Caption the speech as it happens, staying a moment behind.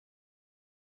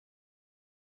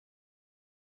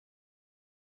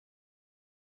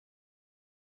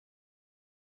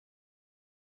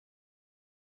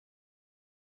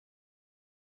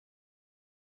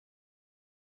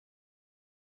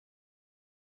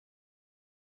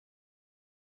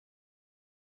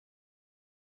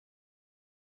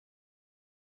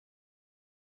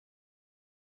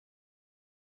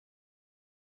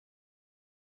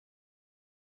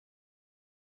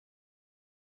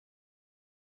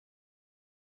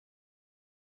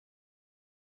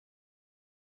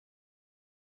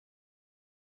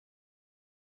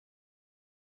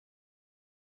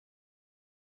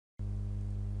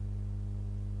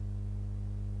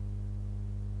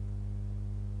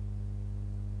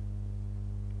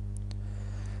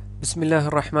بسم الله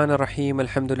الرحمن الرحيم.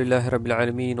 الحمد لله رب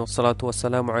العالمين، والصلاة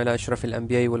والسلام على أشرف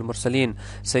الأنبياء والمرسلين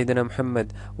سيدنا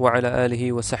محمد وعلى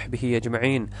آله وصحبه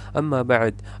أجمعين. أما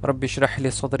بعد، رب اشرح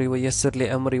لي صدري ويسر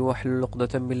لي أمري واحلل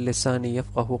عقدة من لساني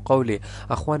يفقه قولي.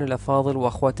 أخواني الأفاضل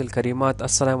وأخواتي الكريمات،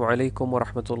 السلام عليكم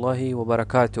ورحمة الله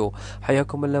وبركاته.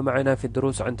 حياكم الله معنا في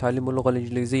الدروس عن تعلم اللغة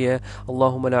الإنجليزية.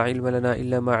 اللهم لا علم لنا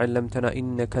إلا ما علمتنا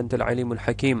إنك أنت العليم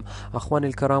الحكيم. أخواني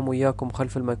الكرام، وياكم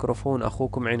خلف الميكروفون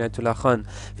أخوكم عناية الله خان.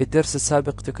 في الدرس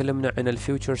السابق تكلمنا عن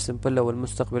الفيوتشر سمبل أو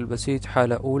المستقبل البسيط،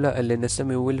 حالة أولى اللي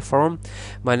نسميه ويل فورم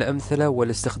مع الأمثلة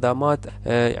والاستخدامات.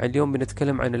 اليوم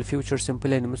بنتكلم عن الفيوتشر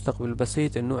سمبل يعني المستقبل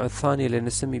البسيط النوع الثاني اللي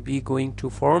نسميه بي going to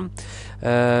form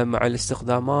مع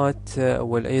الاستخدامات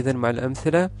وأيضا مع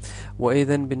الأمثلة،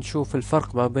 وأيضا بنشوف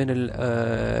الفرق ما بين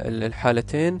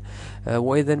الحالتين،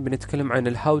 وأيضا بنتكلم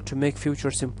عن how to make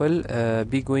future simple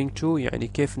be going to يعني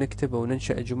كيف نكتب أو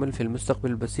ننشأ جمل في المستقبل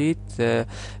البسيط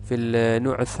في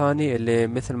النوع الثاني اللي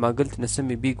مثل ما قلت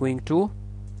نسمي be going to.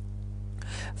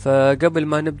 فقبل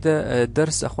ما نبدأ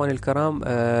الدرس أخواني الكرام،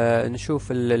 نشوف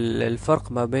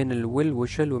الفرق ما بين الويل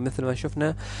وشل. ومثل ما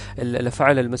شفنا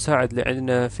الأفعال المساعد اللي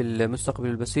عندنا في المستقبل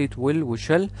البسيط will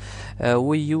وشل.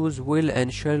 we use will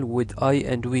and shall with I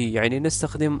and we، يعني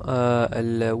نستخدم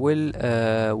الويل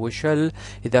وشل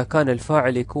إذا كان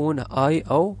الفاعل يكون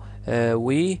I أو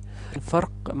we.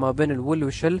 الفرق ما بين الويل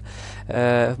والشل،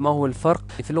 ما هو الفرق؟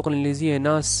 في اللغة الإنجليزية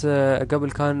ناس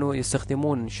قبل كانوا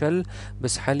يستخدمون شل،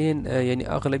 بس حاليا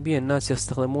يعني أغلبية الناس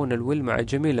يستخدمون الويل مع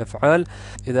جميع الأفعال.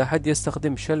 إذا حد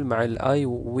يستخدم شل مع الآي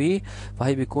وي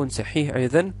فهي بيكون صحيح.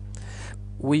 أيضا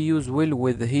we use will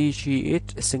with he she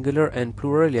it singular and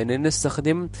plural، يعني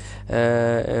نستخدم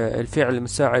الفعل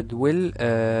المساعد will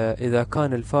إذا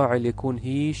كان الفاعل يكون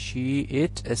he she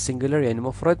it singular يعني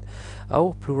مفرد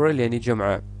أو plural يعني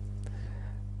جمع.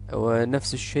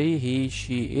 ونفس الشيء he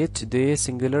she it they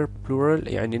singular plural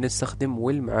يعني نستخدم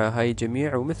will مع هاي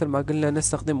جميع. ومثل ما قلنا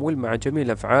نستخدم will مع جميع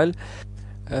الأفعال.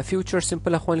 future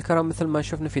simple أخواني الكرام، مثل ما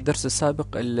شفنا في الدرس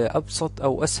السابق، الأبسط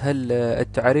أو أسهل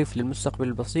التعريف للمستقبل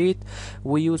البسيط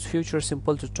we use future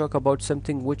simple to talk about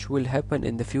something which will happen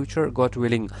in the future God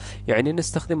willing، يعني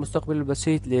نستخدم المستقبل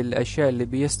البسيط للأشياء اللي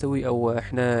بيستوي أو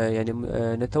إحنا يعني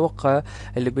نتوقع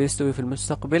اللي بيستوي في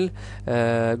المستقبل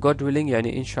God willing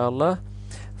يعني إن شاء الله.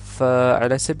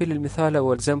 فعلى سبيل المثال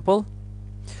أو example،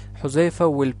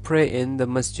 حذيفة will pray in the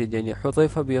مسجد، يعني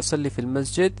حذيفة بيصلي في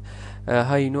المسجد.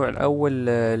 هاي النوع الأول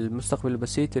المستقبل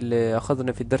البسيط اللي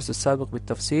أخذنا في الدرس السابق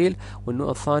بالتفصيل.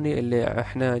 والنوع الثاني اللي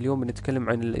احنا اليوم بنتكلم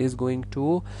عن is going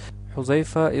to،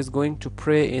 حذيفة is going to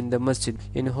pray in the مسجد،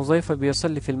 يعني حذيفة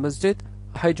بيصلي في المسجد.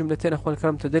 هاي جملتين أخوان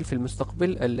الكرام تدل في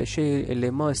المستقبل، الشيء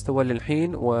اللي ما استوى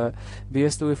للحين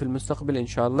وبيستوي في المستقبل إن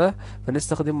شاء الله.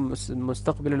 فنستخدم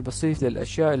المستقبل البسيط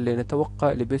للأشياء اللي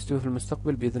نتوقع اللي بيستوي في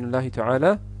المستقبل بإذن الله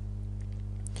تعالى.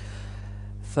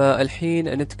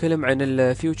 فالحين نتكلم عن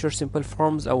ال future simple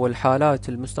forms أو الحالات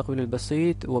المستقبل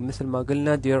البسيط. ومثل ما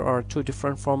قلنا there are two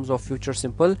different forms of future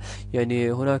simple،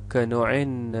 يعني هناك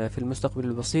نوعين في المستقبل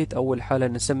البسيط. أول حالة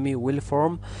نسمي will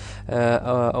form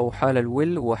أو حالة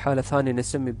الويل، وحالة ثانية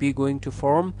نسمي be going to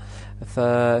form.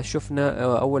 فشفنا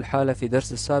أول حالة في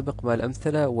درس السابق مع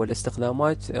الأمثلة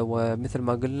والاستخدامات، ومثل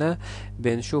ما قلنا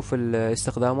بنشوف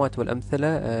الاستخدامات والأمثلة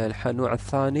النوع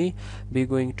الثاني be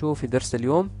going to في درس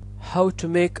اليوم. How to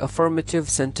make affirmative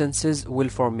sentences will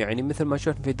form، يعني مثل ما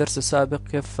شفنا في الدرس السابق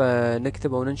كيف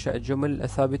نكتب أو ننشأ جمل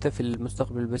ثابتة في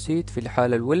المستقبل البسيط في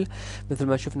الحالة الويل. مثل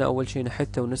ما شفنا أول شيء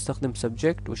نحته ونستخدم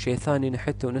subject، والشيء الثاني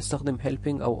نحته ونستخدم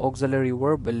helping أو auxiliary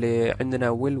verb اللي عندنا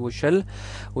will وشل،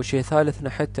 والشيء ثالث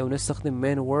نحته ونستخدم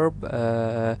main verb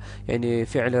يعني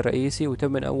فعل رئيسي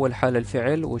وتمن أول حالة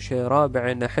الفعل، وشيء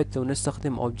رابع نحته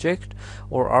ونستخدم object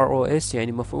or ROS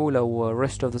يعني مفعول أو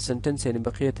rest of the sentence يعني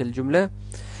بقية الجملة.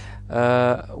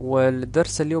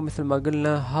 والدرس اليوم مثل ما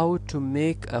قلنا how to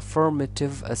make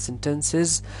affirmative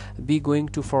sentences be going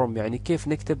to form، يعني كيف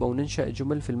نكتب أو ننشأ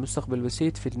جمل في المستقبل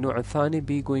البسيط في النوع الثاني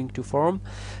be going to form.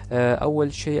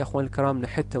 أول شيء أخوان الكرام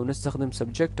نحت أو نستخدم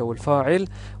subject أو الفاعل،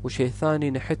 وشيء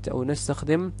ثاني نحت أو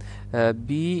نستخدم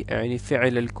be يعني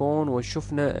فعل الكون.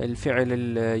 وشفنا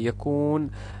الفعل يكون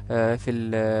في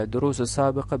الدروس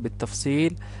السابقة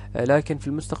بالتفصيل، لكن في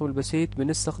المستقبل البسيط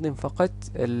بنستخدم فقط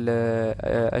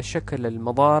الشكل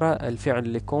المضارع الفعل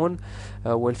اللي يكون.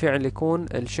 والفعل اللي يكون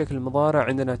الشكل المضارع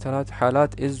عندنا ثلاث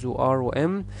حالات is و are و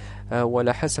am،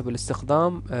 ولا حسب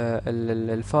الاستخدام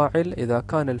الفاعل. إذا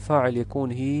كان الفاعل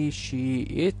يكون he she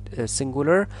it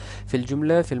singular في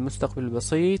الجملة في المستقبل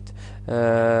البسيط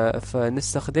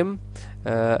فنستخدم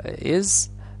is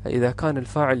إذا كان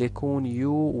الفاعل يكون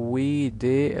you we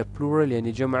they plural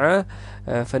يعني جمعة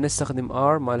فنستخدم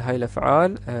are مال هاي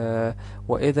الأفعال.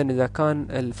 وإذا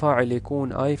كان الفاعل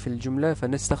يكون I في الجملة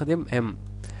فنستخدم am.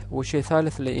 وشيء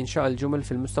ثالث لإنشاء الجمل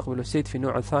في المستقبل البسيط في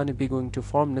النوع الثاني be going to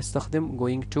form نستخدم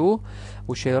going to.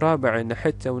 وشيء رابع إن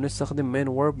حتى ونستخدم main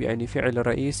verb يعني فعل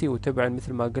رئيسي وتبعا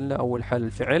مثل ما قلنا أول حال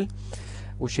الفعل.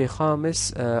 وشيء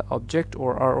خامس object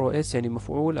or ROS يعني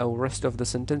مفعول أو rest of the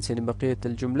sentence يعني بقية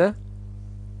الجملة.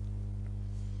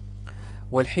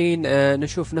 والحين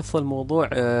نشوف نفس الموضوع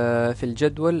في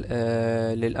الجدول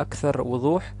للأكثر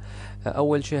وضوح.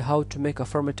 أول شيء how to make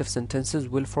affirmative sentences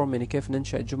will form يعني كيف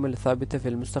ننشأ جمل ثابتة في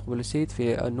المستقبل البسيط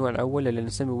في النوع الأول اللي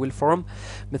نسميه will form.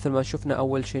 مثل ما شفنا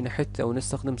أول شيء نحت أو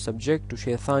نستخدم subject،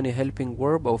 وشيء ثاني helping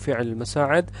verb أو فعل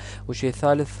المساعد، وشيء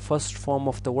ثالث first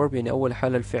form of the verb يعني أول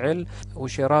حالة الفعل،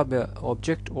 وشيء رابع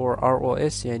object or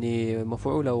ROS يعني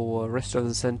مفعول أو rest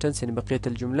of the sentence يعني بقية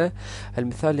الجملة.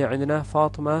 المثال اللي عندنا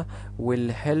فاطمة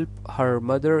will help her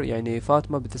mother يعني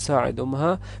فاطمة بتساعد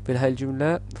أمها. في هاي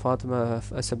الجملة فاطمة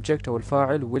subject أو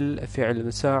الفاعل والفعل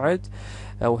المساعد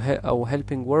أو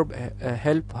helping verb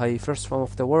help هاي first form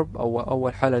of the verb أو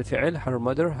أول حالة الفعل، her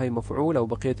mother هاي مفعول أو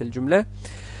بقية الجملة.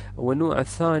 والنوع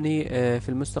الثاني في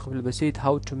المستقبل البسيط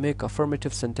how to make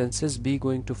affirmative sentences be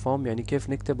going to form يعني كيف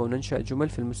نكتب أو ننشأ جمل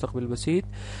في المستقبل البسيط.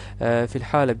 في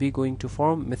الحالة be going to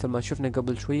form مثل ما شفنا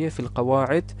قبل شوية في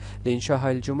القواعد لإنشاء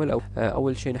هاي الجمل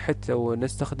أول شيء نحت أو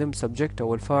نستخدم subject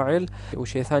أو الفاعل،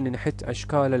 وشيء ثاني نحت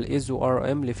أشكال ال is و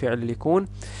rm لفعل اللي يكون،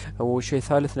 وشيء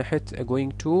ثالث نحت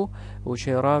going to،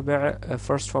 وشيء رابع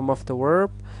first form of the verb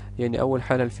يعني أول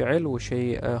حالة الفعل،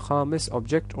 وشيء خامس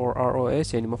object or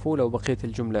ROS يعني مفعول أو بقية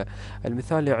الجملة.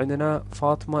 المثال اللي عندنا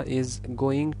فاطمة is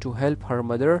going to help her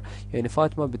mother يعني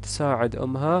فاطمة بتساعد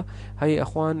أمها. هاي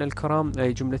أخوان الكرام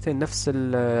جملتين نفس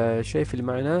الشيء في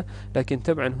المعنى، لكن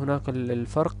طبعا هناك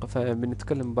الفرق،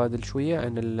 فبنتكلم بعد شوية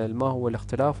عن ما هو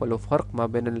الاختلاف ولا فرق ما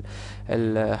بين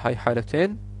هاي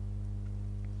حالتين.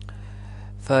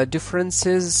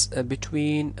 differences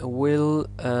between will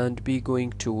and be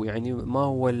going to يعني ما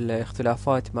هو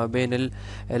الاختلافات ما بين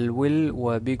will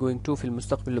و be going to في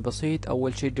المستقبل البسيط.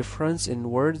 أول شيء difference in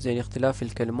words يعني اختلاف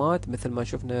الكلمات مثل ما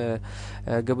شفنا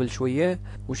قبل شوية.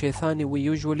 وشيء ثاني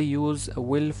we usually use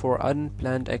will for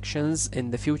unplanned actions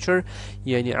in the future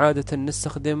يعني عادة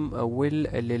نستخدم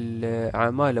will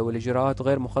للأعمال أو الإجراءات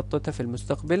غير مخططة في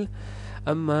المستقبل.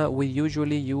 أما we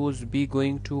usually use be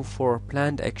going to for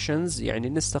planned actions يعني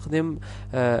نستخدم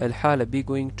الحالة be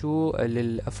going to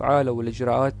للأفعال أو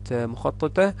الإجراءات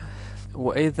مخططة.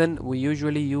 وأيضا we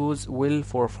usually use will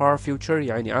for far future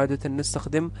يعني عادة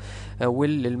نستخدم will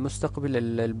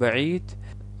للمستقبل البعيد.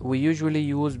 we usually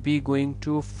use be going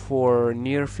to for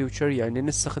near future يعني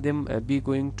نستخدم be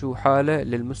going to حالة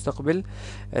للمستقبل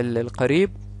القريب.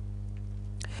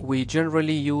 we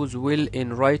generally use will in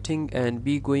writing and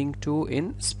be going to in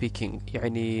speaking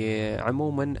يعني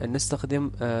عموما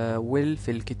نستخدم will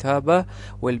في الكتابة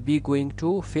وال be going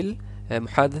to في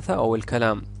المحادثة أو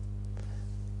الكلام.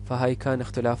 فهاي كان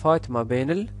اختلافات ما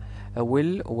بين ال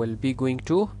will وال be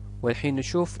going to. والحين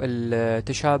نشوف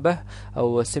التشابه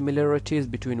أو similarities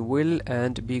between will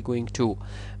and be going to.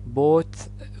 Both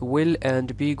will and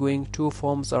be going to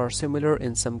forms are similar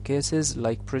in some cases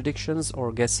like predictions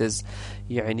or guesses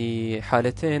يعني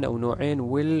حالتين أو نوعين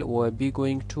will و be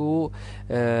going to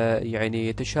يعني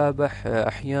يتشابه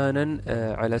أحيانا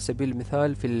على سبيل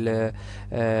المثال في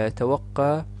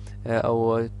التوقع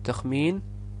أو التخمين.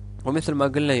 ومثل ما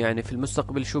قلنا يعني في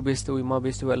المستقبل شو بيستوي ما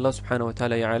بيستوي الله سبحانه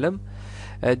وتعالى يعلم.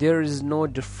 There is no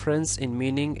difference in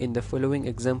meaning in the following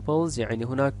examples يعني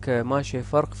هناك ماشي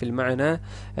فرق في المعنى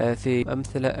في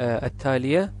الأمثلة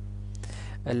التالية.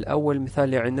 الأول مثال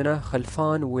اللي عندنا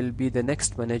خلفان will be the next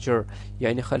manager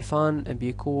يعني خلفان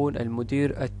بيكون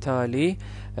المدير التالي.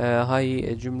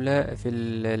 هاي جملة في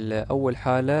الأول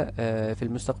حالة في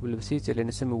المستقبل البسيط اللي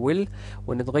نسميه will،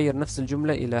 ونتغير نفس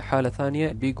الجملة إلى حالة ثانية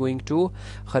be going to.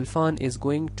 خلفان is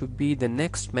going to be the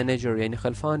next manager يعني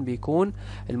خلفان بيكون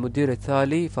المدير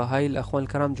التالي. فهاي الأخوان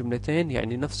الكرام جملتين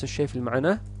يعني نفس الشيء في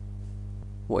المعنى.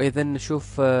 وإذا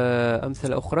نشوف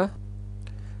أمثلة أخرى.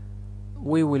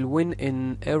 we will win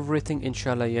in everything إن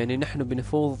شاء الله يعني نحن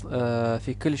بنفوز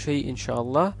في كل شيء إن شاء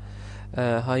الله.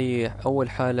 هاي أول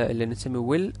حالة اللي نسمي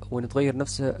will، ونتغير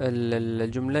نفس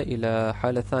الجملة إلى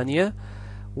حالة ثانية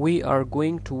we are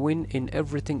going to win in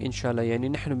everything إن شاء الله يعني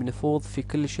نحن بنفوز في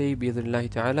كل شيء بإذن الله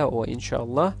تعالى وإن شاء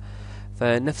الله.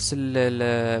 فنفس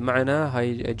المعنى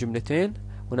هاي جملتين.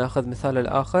 ونأخذ مثال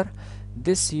الآخر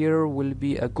This year will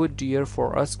be a good year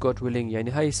for us God willing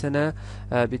يعني هاي سنة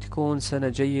بتكون سنة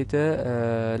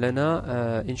جيدة لنا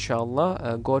إن شاء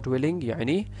الله God willing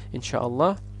يعني إن شاء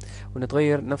الله.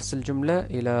 ونتغير نفس الجملة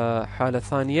إلى حالة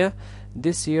ثانية.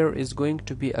 This year is going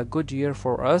to be a good year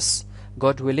for us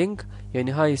God willing،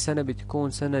 يعني هاي السنة بتكون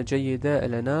سنة جيدة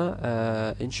لنا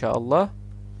إن شاء الله.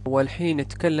 والحين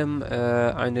نتكلم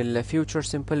عن ال future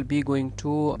simple be going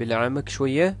to بالعمق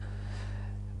شوية.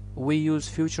 We use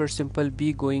future simple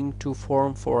be going to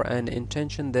form for an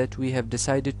intention that we have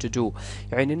decided to do،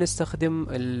 يعني نستخدم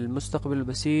المستقبل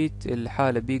البسيط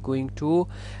الحالة be going to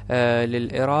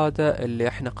للإرادة اللي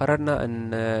احنا قررنا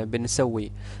أن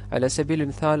بنسوي. على سبيل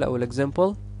المثال أو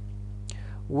الexample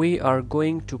We are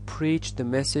going to preach the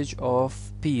message of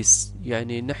peace،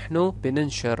 يعني نحن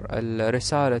بننشر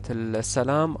رسالة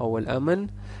السلام أو الأمن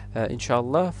إن شاء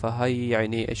الله. فهي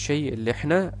يعني الشيء اللي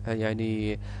احنا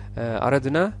يعني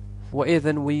أردنا.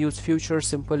 وإذن we use future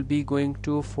simple be going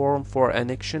to form for an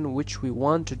action which we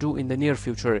want to do in the near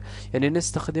future، يعني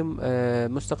نستخدم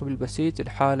مستقبل بسيط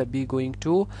الحالة be going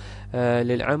to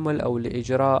للعمل أو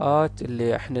الإجراءات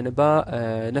اللي احنا نبى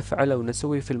نفعل أو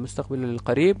نسوي في المستقبل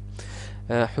القريب.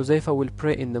 حذيفة will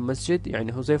pray in the مسجد،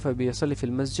 يعني حذيفة بيصلي في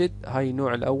المسجد. هاي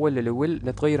النوع الأول اللي will.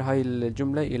 نتغير هاي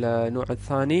الجملة إلى النوع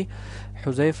الثاني.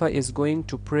 حذيفة is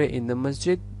going to pray in the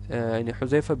مسجد، يعني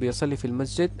حذيفة بيصلي في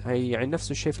المسجد. هي يعني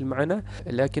نفس الشيء في المعنى،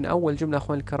 لكن أول جملة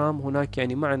أخوان الكرام هناك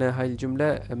يعني معنى هاي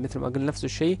الجملة مثل ما قلنا نفس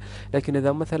الشيء، لكن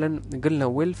إذا مثلا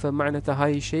قلنا will فمعناتها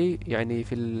هاي شيء يعني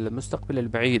في المستقبل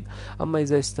البعيد. أما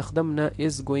إذا استخدمنا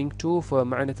is going to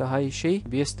فمعناتها هاي شيء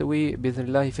بيستوي بإذن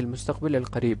الله في المستقبل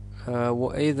القريب.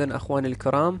 وأيضا أخوان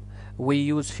الكرام we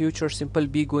use future simple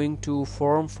be going to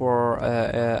form for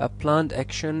a planned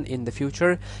action in the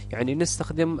future، يعني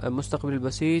نستخدم مستقبل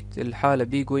بسيط الحالة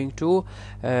be going to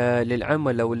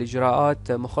للعمل أو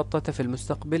الإجراءات مخططة في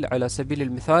المستقبل. على سبيل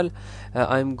المثال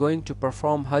I'm going to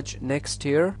perform Hajj next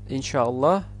year إن شاء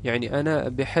الله، يعني أنا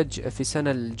بحج في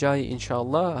السنة الجاي إن شاء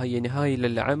الله. هي نهاية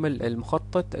للعمل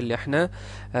المخطط اللي احنا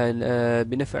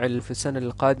بنفعل في السنة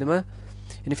القادمة.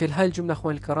 يعني في هاي الجملة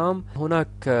أخواني الكرام هناك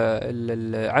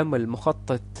العمل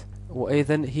مخطط.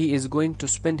 وأيضا he is going to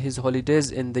spend his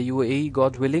holidays in the UAE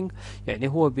God willing، يعني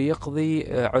هو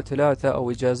بيقضي عطلاته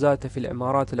أو إجازاته في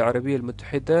الإمارات العربية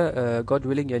المتحدة God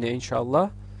willing، يعني إن شاء الله.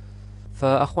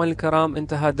 فأخواني الكرام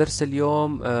انتهى درس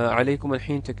اليوم. عليكم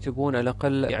الحين تكتبون على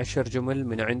الأقل 10 جمل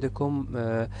من عندكم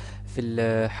في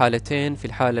الحالتين، في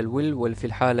الحالة الويل وفي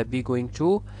الحالة be going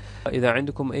to. إذا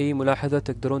عندكم أي ملاحظة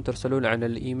تقدرون ترسلون على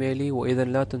الإيميل، وإذا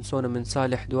لا تنسون من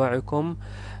صالح دعائكم.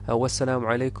 والسلام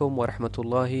عليكم ورحمة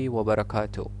الله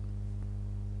وبركاته.